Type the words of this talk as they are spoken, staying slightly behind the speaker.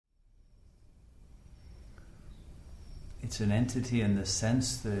It's an entity in the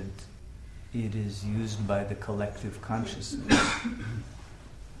sense that it is used by the collective consciousness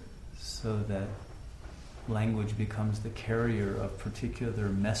so that language becomes the carrier of particular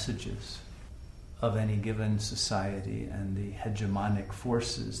messages of any given society, and the hegemonic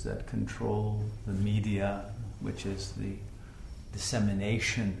forces that control the media, which is the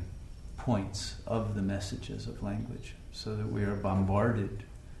dissemination points of the messages of language, so that we are bombarded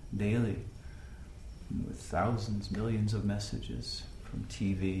daily with thousands, millions of messages from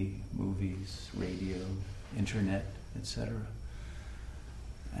TV, movies, radio, internet, etc.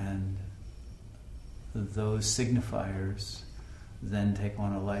 And those signifiers then take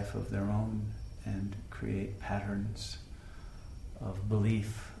on a life of their own and create patterns of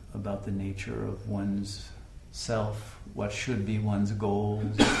belief about the nature of one's self, what should be one's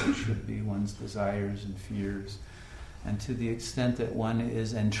goals, what should be one's desires and fears. And to the extent that one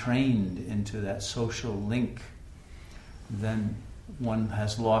is entrained into that social link, then one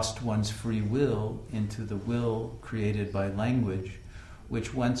has lost one's free will into the will created by language,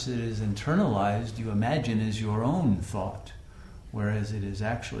 which once it is internalized, you imagine is your own thought, whereas it is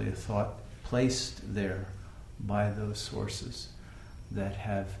actually a thought placed there by those sources that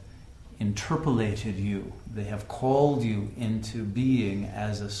have interpolated you. They have called you into being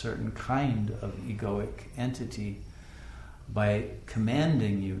as a certain kind of egoic entity by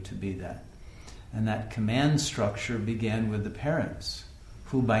commanding you to be that. And that command structure began with the parents,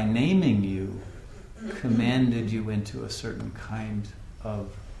 who by naming you commanded you into a certain kind of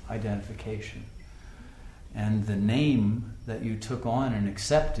identification. And the name that you took on and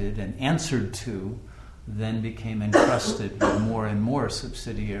accepted and answered to then became encrusted with more and more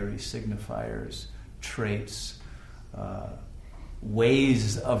subsidiary signifiers, traits,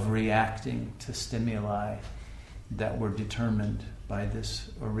 ways of reacting to stimuli that were determined by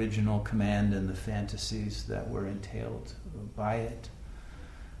this original command and the fantasies that were entailed by it.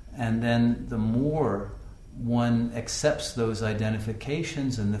 And then the more one accepts those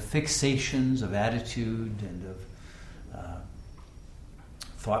identifications and the fixations of attitude and of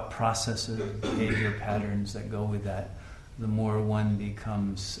thought processes, behavior patterns that go with that, the more one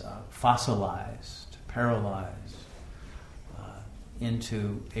becomes fossilized, paralyzed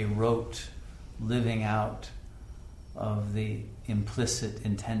into a rote living out of the implicit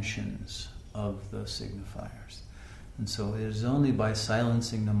intentions of those signifiers. And so it is only by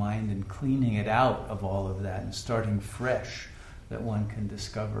silencing the mind and cleaning it out of all of that and starting fresh that one can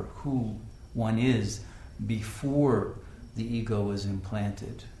discover who one is before the ego was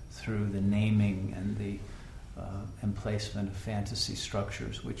implanted through the naming and the emplacement of fantasy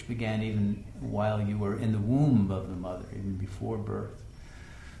structures, which began even while you were in the womb of the mother, even before birth.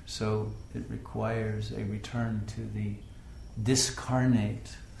 So it requires a return to the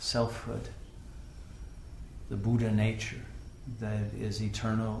discarnate selfhood, the Buddha nature that is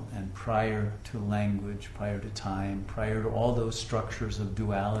eternal and prior to language, prior to time, prior to all those structures of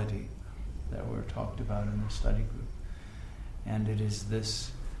duality that were talked about in the study group. And it is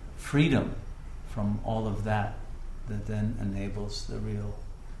this freedom from all of that that then enables the real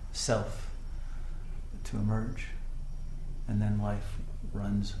self to emerge. And then life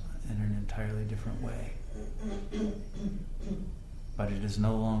runs in an entirely different way. But it is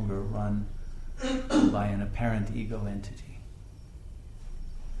no longer run by an apparent ego entity.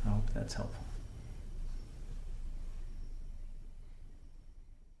 I hope that's helpful.